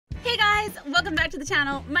guys, welcome back to the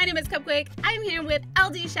channel. My name is Cupquake. I'm here with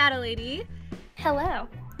LDShadowLady. Hello.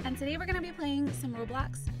 And today we're gonna be playing some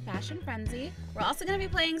Roblox Fashion Frenzy. We're also gonna be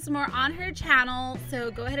playing some more on her channel,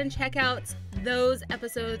 so go ahead and check out those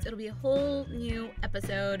episodes. It'll be a whole new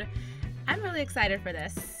episode. I'm really excited for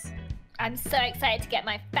this. I'm so excited to get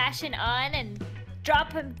my fashion on and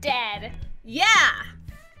drop him dead. Yeah!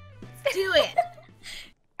 Let's do it.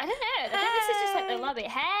 I don't know. I think this is just like the lobby.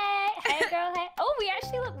 Hey girl, hey. Oh, we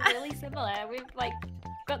actually look really similar. We've like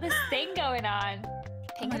got this thing going on.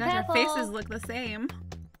 Pink oh my and gosh, our purple. faces look the same.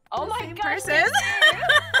 Oh the my same gosh, person.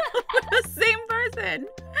 The same person.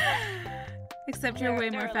 Except you're way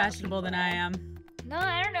more fashionable than I am. No,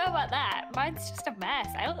 I don't know about that. Mine's just a mess.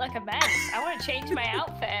 I look like a mess. I want to change my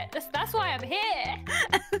outfit. That's why I'm here.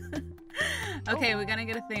 Okay, we're gonna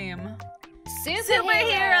get a theme.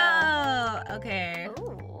 Superhero. Okay.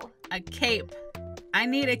 Ooh. A cape. I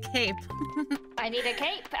need a cape. I need a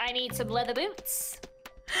cape. I need some leather boots.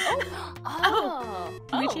 Oh.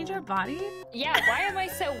 Can we change our body? Yeah, why am I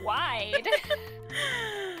so wide?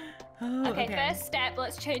 Oh, okay, first step,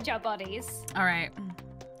 let's change our bodies. All right.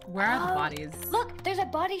 Where are the bodies? Look, there's a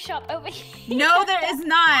body shop over here. No, there is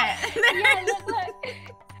not. Yeah, look.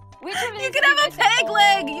 Which one is you can have a peg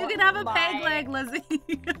leg. You can have a my- peg leg, Lizzie.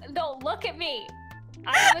 No, look at me.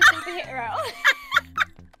 I am a superhero.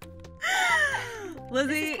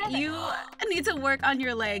 Lizzie, you need to work on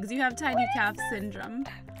your legs. You have tiny calf syndrome.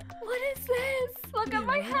 What is this? Look at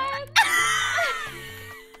my head.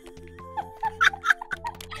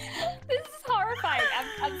 This is horrifying.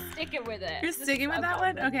 I'm sticking with it. You're sticking with that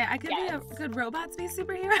one? Okay, I could could robots be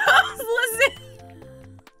superheroes? Lizzie.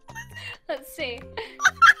 Let's see.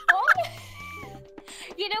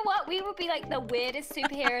 You know what? We would be like the weirdest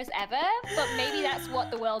superheroes ever, but maybe that's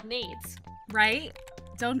what the world needs. Right?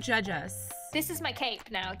 Don't judge us. This is my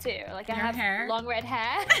cape now too. Like I Your have hair? long red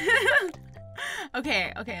hair.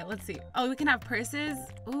 Okay, let's see. Oh, we can have purses.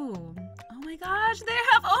 Ooh. Oh my gosh, they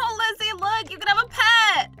have, oh, Lizzie, look, you can have a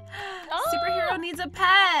pet. Oh. Superhero needs a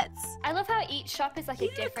pet. I love how each shop is like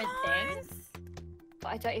a different thing. But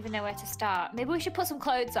I don't even know where to start. Maybe we should put some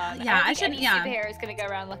clothes on. Yeah, I should. Any superhero is gonna go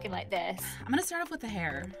around looking like this. I'm gonna start off with the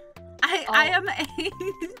hair. I am a...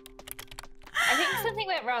 I think something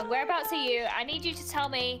went wrong. Whereabouts are you? I need you to tell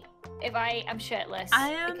me if I am shirtless. I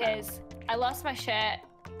am... Because I lost my shirt.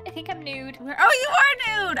 I think I'm nude. Oh, you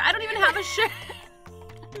are nude! I don't even have a shirt.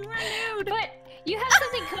 You are nude. But you have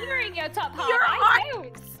something covering your top half. Your I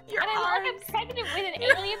don't. Your and I look like I'm pregnant with an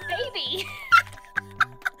alien baby.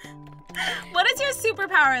 What is your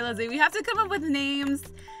superpower, Lizzie? We have to come up with names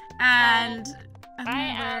and... I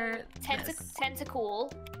am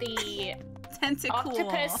Tentacool, the Tentacool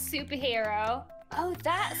octopus superhero. Oh,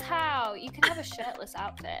 that's how. You can have a shirtless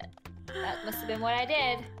outfit. That must have been what I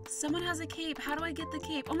did. Someone has a cape. How do I get the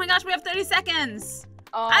cape? Oh my gosh, we have 30 seconds.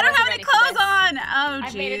 Oh, I don't have any clothes on. Oh,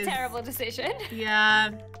 I made a terrible decision.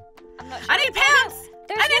 Yeah. I'm not sure. I need pants.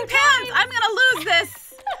 I need pants. I'm gonna lose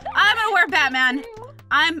this. I'm gonna wear Batman.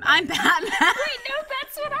 I'm Batman. Wait, no,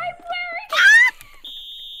 that's what I'm wearing.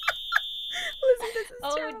 Listen, this is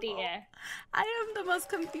oh dear. I am the most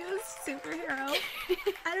confused superhero.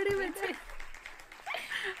 I don't even know.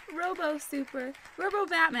 Robo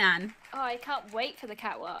Batman. Oh, I can't wait for the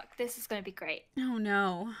catwalk. This is going to be great. Oh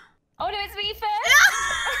no. Oh no, it's me first.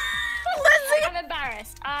 Lizzie. I'm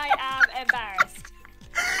embarrassed. I am embarrassed.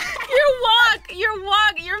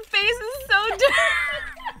 Your face is so dirty.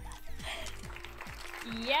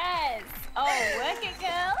 Yes. Oh, work it,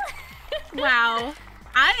 girl. Wow.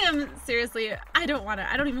 I am seriously, I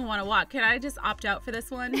don't even want to walk. Can I just opt out for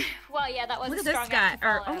this one? Well, yeah, that was Look a at this strong guy. act to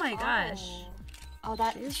follow. Oh my gosh. Oh,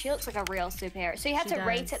 she looks like a real superhero. So you have to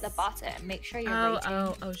rate at the bottom. Make sure you're rating.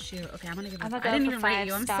 Oh shoot. Okay, I'm gonna give it. I I didn't even rate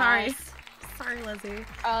you. I'm sorry. Sorry, Lizzie.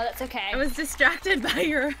 Oh, that's okay. I was distracted by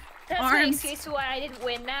your That's arms. my excuse for why I didn't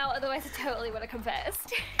win now. Otherwise, I totally would have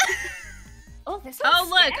confessed. Oh, this one's Oh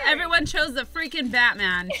look, scary. everyone chose the freaking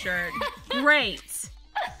Batman shirt. Great.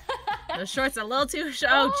 Those shorts are a little too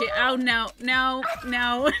short. Oh no.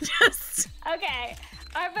 Just. Okay,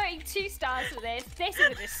 I'm voting 2 stars for this. This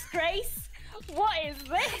is a disgrace. What is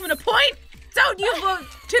this? I'm gonna point. Don't you vote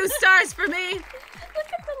 2 stars for me. Look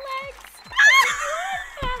at the legs.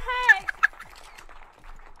 What the heck?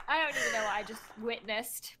 I don't even know what I just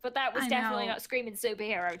witnessed, but that was definitely not screaming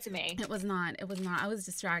superhero to me. It was not. I was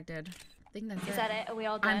distracted. I think that's Is that it? Are we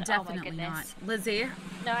all done? I'm definitely oh my goodness. not. Lizzie?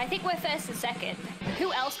 No, I think we're first and second.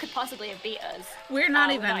 Who else could possibly have beat us? We're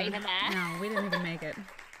not even there. No, we didn't even make it.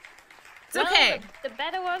 It's well, okay. The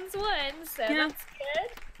better ones won, so that's good.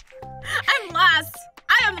 I'm last.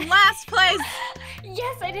 I am last place.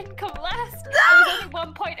 Yes, I didn't come last. No! I was only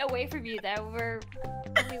 1 point away from you though. We're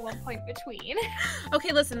only 1 point between.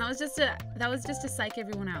 Okay, listen, that was just to psych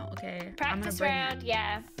everyone out, okay? Practice round,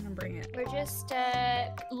 yeah. I'm gonna bring it. We're just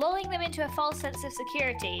lulling them into a false sense of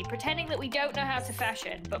security, pretending that we don't know how to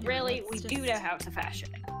fashion, but really we do know how to fashion.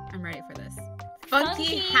 I'm ready for this.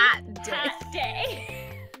 Funky hat day. Hat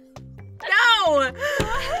day. No! What?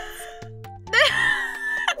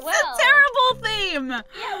 That's Well, a terrible theme.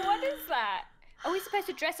 Yeah, what is that? Are we supposed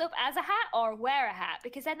to dress up as a hat or wear a hat?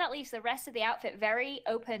 Because then that leaves the rest of the outfit very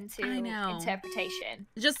open to interpretation.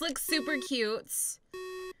 Just looks super cute.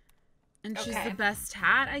 And she's the best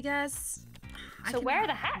hat, I guess. So where are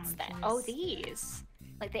the hats then? Oh, these.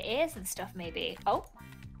 Like the ears and stuff, maybe. Oh.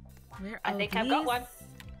 Where? I think I've got one.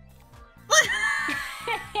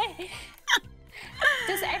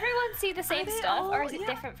 Does everyone see the same stuff, or is it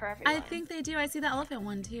different for everyone? I think they do. I see the elephant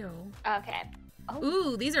one too. Okay. Oh.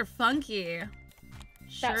 Ooh, these are funky.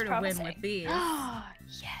 Sure to win with these. Oh,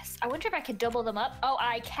 yes. I wonder if I can double them up. Oh,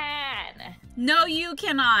 I can. No, you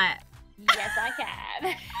cannot. Yes, I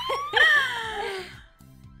can.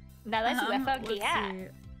 Now let's do a funky hat.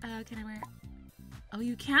 Can I wear it? Oh,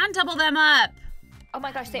 you can double them up. Oh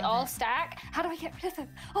my gosh, they all stack? How do I get rid of them?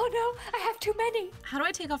 Oh no, I have too many. How do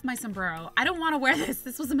I take off my sombrero? I don't want to wear this.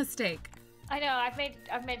 This was a mistake. I know, I've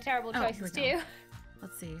made terrible choices too.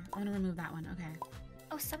 Let's see. I'm gonna remove that one. Okay.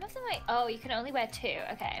 Oh, some of them oh, you can only wear 2.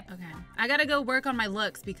 Okay. Okay. I gotta go work on my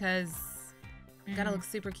looks because I gotta look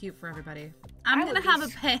super cute for everybody. I'm gonna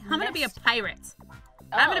be a pirate.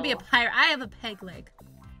 I'm gonna be a pirate. I have a peg leg.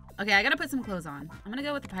 Okay, I gotta put some clothes on. I'm gonna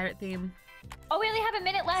go with the pirate theme. Oh, we only have a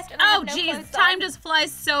minute left. And oh, geez, time just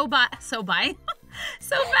flies so fast.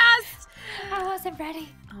 I wasn't ready.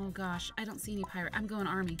 Oh gosh, I don't see any pirate. I'm going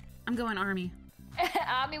army. I'm going army.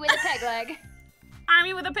 Army with a peg leg.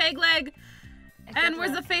 Army with a peg leg. And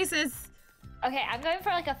where's the faces? Okay, I'm going for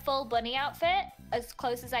like a full bunny outfit, as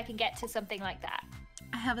close as I can get to something like that.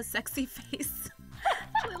 I have a sexy face.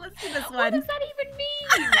 Actually, let's do this one. What does that even mean?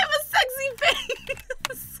 I have a sexy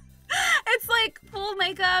face. It's like full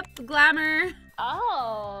makeup, glamour.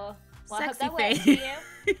 Oh. Well, sexy I hope that works for you.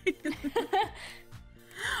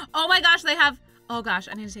 Oh my gosh, they have. Oh gosh,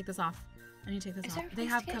 I need to take this off. I need to take this off. They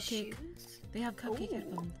have cupcake. Shoes? They have cupcake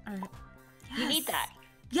headphones. All right. Yes. You need that.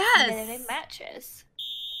 Yes. And then it matches.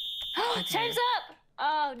 Time's up.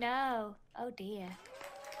 Oh no. Oh dear.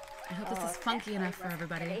 I hope this is funky enough for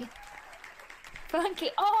everybody. Funky.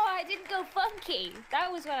 Oh, I didn't go funky. That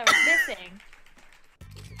was what I was missing.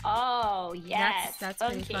 Oh yes. That's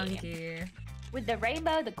funky. pretty funky. With the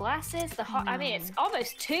rainbow, the glasses, the hot. I mean, it's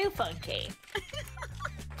almost too funky.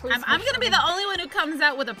 I'm gonna be the only one who comes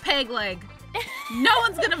out with a peg leg. No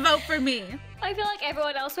one's gonna vote for me. I feel like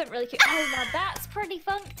everyone else went really cute. Oh, now that's pretty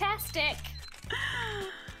funktastic.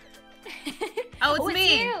 Oh, it's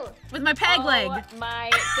me you. with my peg leg. Oh my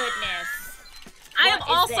goodness. I am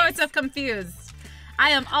all sorts of confused. I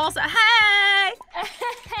am also hey,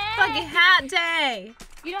 funky hat day.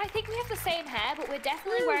 You know, I think we have the same hair, but we're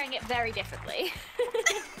definitely wearing it very differently.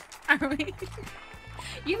 Are we?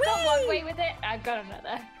 You've got one way with it, I've got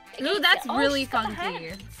another. Ooh, that's really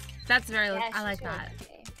funky. That's very. Yeah, I like really that. funky.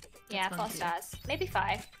 Yeah, 4 stars, maybe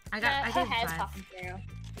 5. I her gave hair's 5. popping through.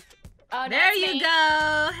 Oh, there you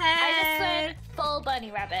go. Hey. I just went full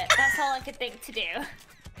bunny rabbit. That's all I could think to do.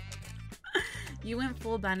 You went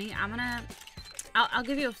full bunny. I'll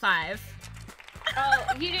give you a 5.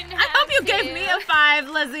 Oh, you didn't have I hope you gave me a 5,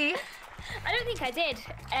 Lizzie. I don't think I did,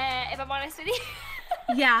 if I'm honest with you.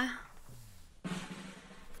 Yeah.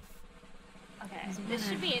 Okay, this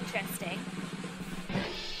should be interesting.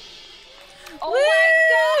 Oh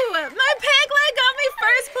Woo! my god! My peg leg got me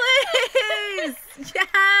first place!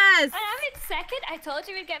 Yes! And I'm in second? I told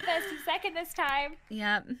you we'd get first and second this time.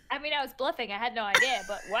 Yep. I mean, I was bluffing. I had no idea,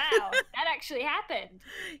 but wow, that actually happened.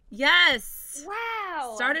 Yes!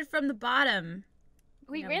 Wow! Started from the bottom.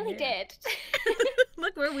 We really did.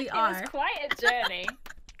 Look where we are. It was quite a journey.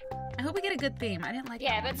 I hope we get a good theme. I didn't like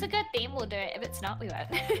Yeah, that if it's a good theme, we'll do it. If it's not, we won't.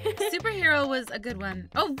 Superhero was a good one.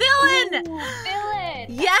 Oh, villain! Ooh, villain!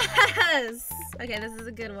 Yes! Okay, this is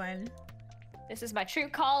a good one. This is my true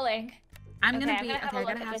calling. I'm gonna have a look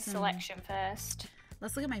at this selection first.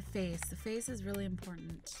 Let's look at my face. The face is really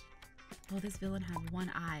important. Oh, this villain had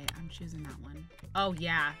one eye. I'm choosing that one. Oh,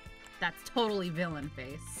 yeah. That's totally villain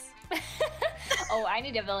face. Oh, I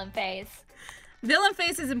need a villain face. Villain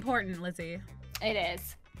face is important, Lizzie. It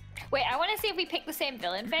is. Wait, I want to see if we pick the same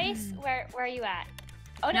villain face. Where are you at?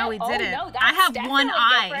 Oh no, we didn't. No, that's I have one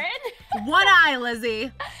eye. different. One eye,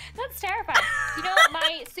 Lizzie. That's terrifying. You know what?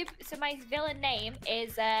 My villain name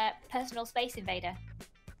is Personal Space Invader.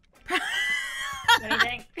 What do you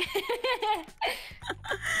think?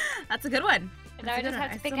 That's a good one. And now I just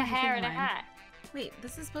have to pick a hair and a hat. Wait,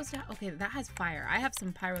 this is supposed to... Okay, that has fire. I have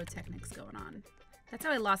some pyrotechnics going on. That's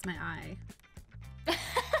how I lost my eye.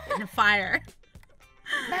 In a fire.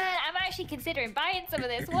 Man, I'm actually considering buying some of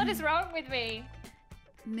this. What is wrong with me?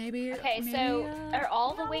 Maybe... Okay, so are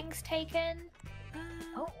all the wings taken?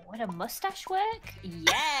 Oh, would a mustache work?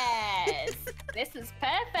 Yes! This is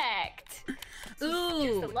perfect! Ooh!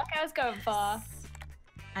 Just the look I was going for.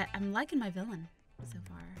 I'm liking my villain so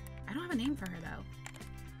far. I don't have a name for her, though.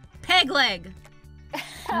 Peg leg!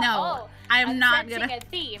 No, I'm not gonna... a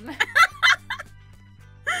theme.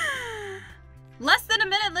 Less than a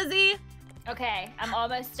minute, Lizzie! Okay, I'm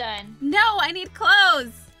almost done. No, I need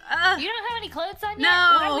clothes! You don't have any clothes on yet?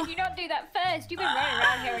 No. Why would you not do that first? You've been running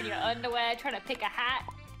around here in your underwear trying to pick a hat.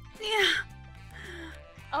 Yeah.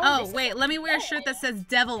 Oh wait, let me wear a shirt that says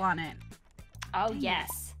devil on it. Oh,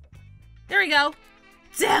 yes. There we go.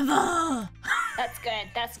 Devil! That's good,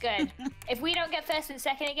 that's good. If we don't get first and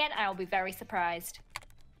second again, I'll be very surprised.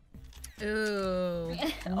 Ooh.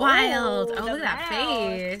 Wild. Oh, look at that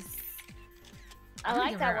face. I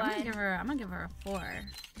like that one. I'm gonna give her a 4.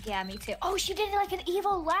 Yeah, me too. Oh, she did like an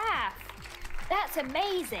evil laugh. That's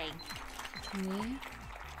amazing. Okay.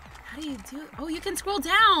 How do you do? Oh, you can scroll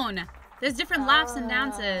down. There's different laughs and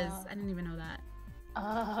dances. I didn't even know that.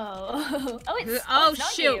 Oh. It's oh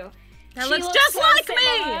not shoot. You. That she looks looks just so like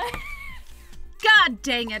similar. me. God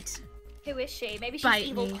dang it. Who is she? Maybe she's Bite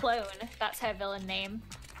Evil me. Clone. That's her villain name.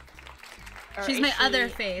 Or She's is my she other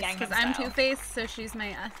face, because Gangnam I'm Style? Two-Faced, so she's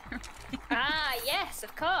my other face. Ah, yes,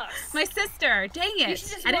 of course. My sister. Dang it.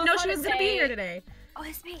 I didn't know she was going to be here today. Oh,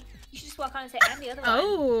 it's me. You should just walk on and say, I'm the other one.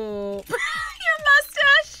 Oh. Your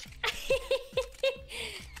mustache.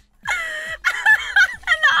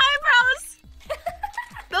 And the eyebrows.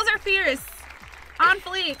 Those are fierce. On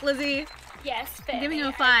fleek, Lizzie. Yes, I'm giving you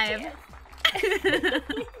a 5.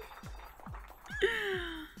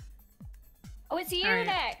 Oh, it's you right.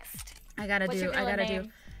 next. I gotta What's do. your I gotta name?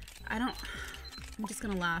 do. I'm just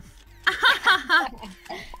gonna laugh.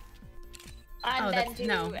 And then do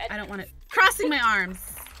no, I don't want it. Crossing my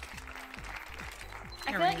arms.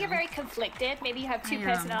 I feel like you're very conflicted. Maybe you have 2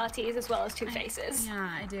 personalities as well as 2 faces.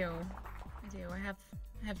 Yeah, I do. I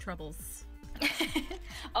have troubles.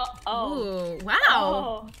 Oh. Ooh, wow.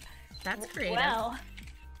 Oh. That's creative. Well.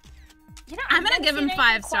 You know, I'm gonna give him 5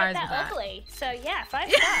 quite stars that with that. ugly. So yeah, 5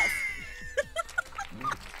 stars.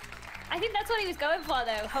 I think that's what he was going for,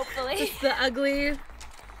 though. Hopefully. Just the ugly.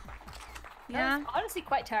 Yeah. That was honestly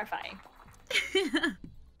quite terrifying. Oh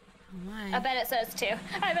my. I bet it says too.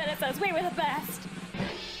 I bet it says we were the best.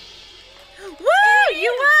 Woo!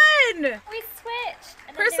 You won! We switched.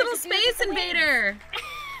 And then Personal there's a dude Space with the Invader.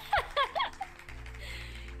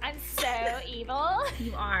 I'm so evil.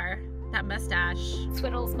 You are. That mustache.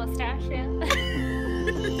 Twiddle's mustache, yeah.